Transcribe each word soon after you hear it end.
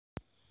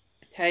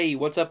Hey,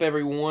 what's up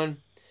everyone?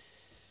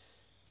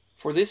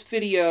 For this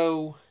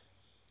video,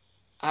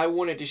 I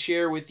wanted to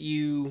share with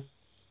you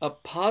a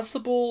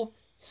possible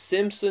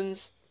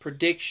Simpsons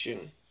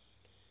prediction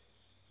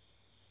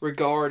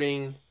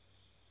regarding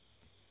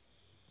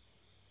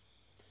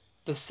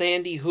the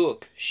Sandy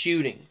Hook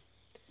shooting.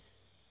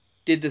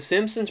 Did the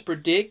Simpsons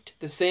predict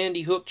the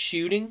Sandy Hook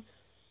shooting?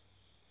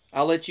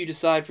 I'll let you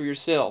decide for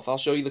yourself. I'll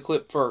show you the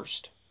clip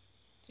first,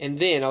 and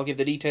then I'll give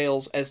the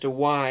details as to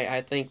why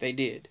I think they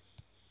did.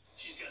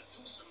 She's got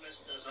 2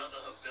 semesters under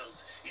her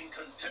belt in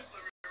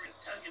contemporary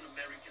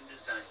Italian-American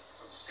design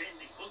from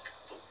Sandy Hook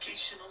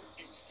Vocational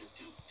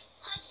Institute.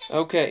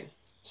 Okay,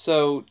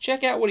 so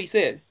check out what he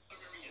said.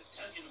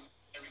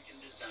 Italian-American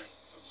design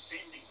from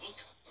Sandy Hook.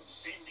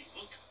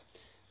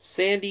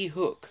 Sandy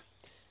Hook.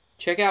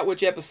 Check out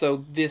which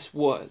episode this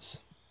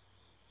was.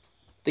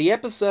 The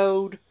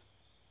episode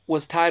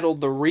was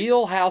titled The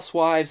Real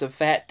Housewives of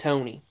Fat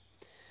Tony.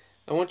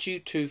 I want you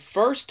to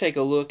first take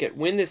a look at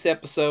when this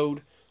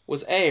episode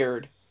was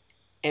aired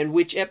and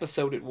which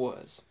episode it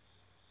was.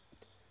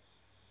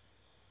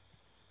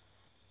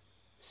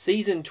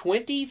 Season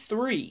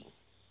 23,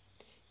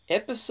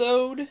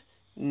 episode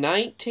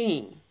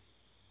 19,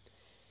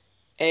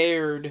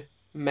 aired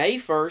May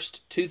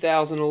 1st,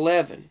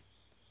 2011,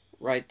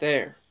 right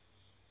there.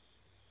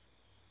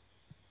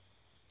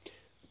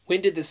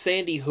 When did the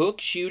Sandy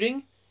Hook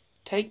shooting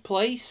take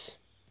place?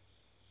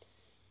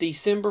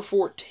 December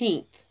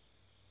 14th,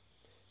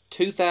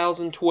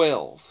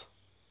 2012.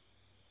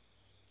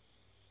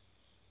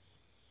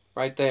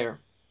 Right there.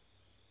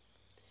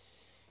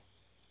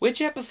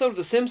 Which episode of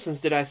The Simpsons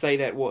did I say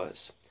that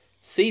was?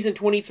 Season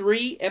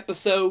 22,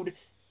 episode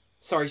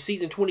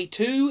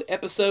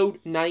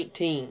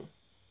 19.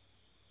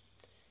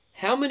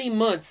 How many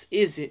months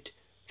is it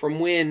from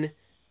when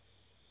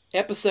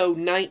episode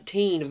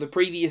 19 of the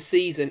previous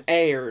season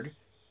aired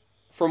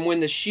from when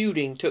the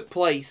shooting took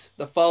place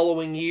the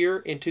following year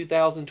in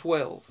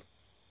 2012?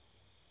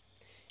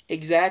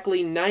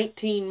 Exactly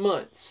 19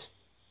 months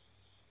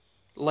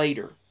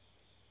later.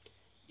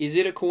 Is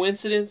it a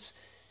coincidence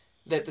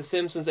that The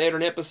Simpsons aired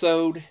an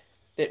episode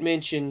that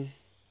mentioned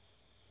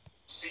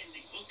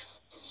Sandy Hook,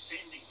 from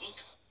Sandy Hook,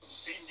 from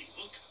Sandy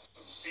Hook,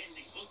 from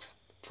Sandy Hook?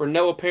 For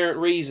no apparent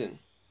reason.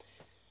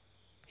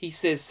 He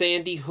says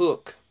Sandy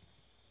Hook.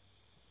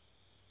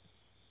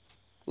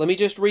 Let me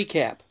just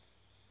recap.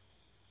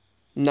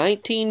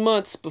 19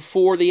 months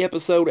before the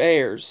episode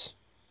airs.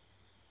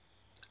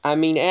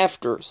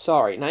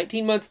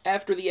 19 months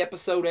after the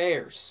episode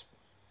airs.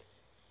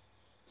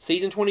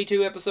 Season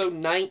 22, episode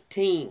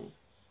 19,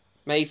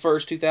 May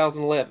 1st,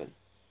 2011.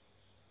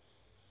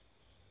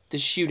 The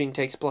shooting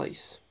takes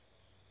place.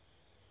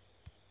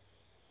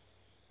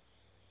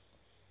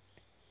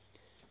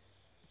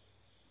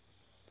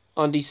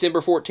 On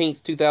December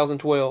 14th,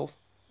 2012.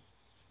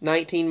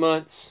 19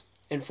 months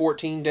and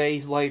 14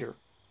 days later.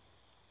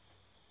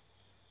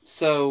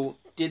 So,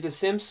 did The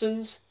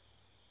Simpsons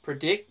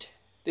predict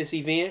this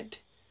event?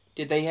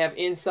 Did they have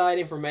inside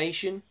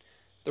information,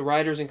 the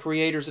writers and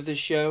creators of this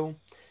show?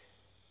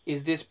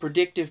 Is this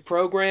predictive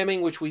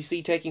programming, which we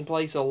see taking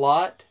place a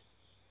lot?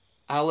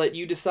 I'll let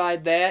you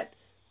decide that,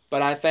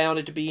 but I found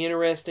it to be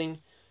interesting,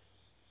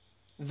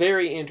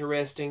 very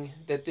interesting,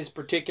 that this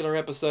particular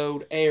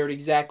episode aired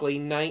exactly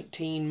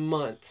 19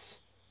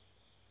 months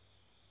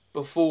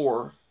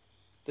before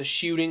the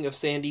shooting of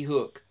Sandy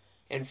Hook.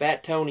 And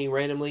Fat Tony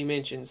randomly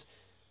mentions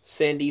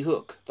Sandy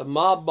Hook. The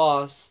mob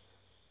boss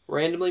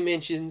randomly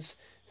mentions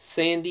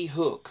Sandy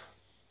Hook.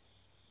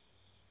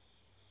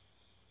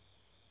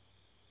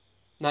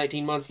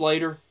 19 months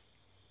later,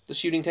 the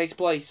shooting takes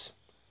place.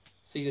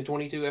 Season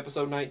 22,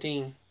 episode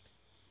 19.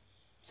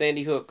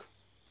 Sandy Hook.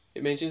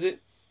 It mentions it.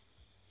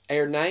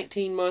 Aired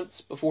 19 months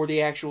before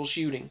the actual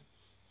shooting.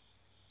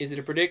 Is it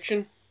a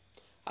prediction?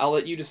 I'll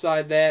let you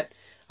decide that.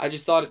 I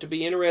just thought it to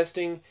be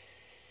interesting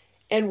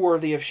and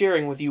worthy of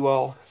sharing with you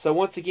all. So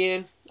once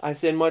again, I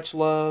send much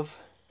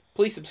love.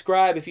 Please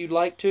subscribe if you'd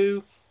like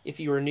to, if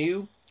you are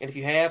new. And if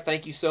you have,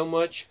 thank you so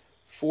much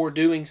for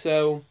doing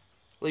so.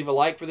 Leave a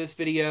like for this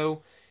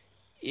video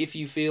if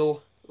you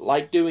feel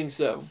like doing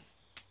so.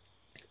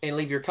 And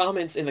leave your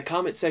comments in the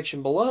comment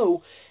section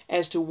below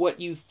as to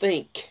what you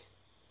think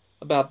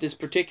about this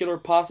particular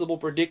possible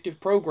predictive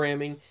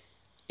programming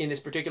in this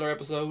particular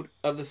episode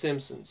of The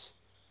Simpsons.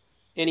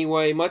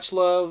 Anyway, much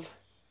love,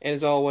 and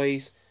as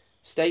always,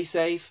 stay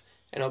safe,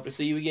 and hope to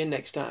see you again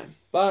next time.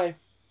 Bye.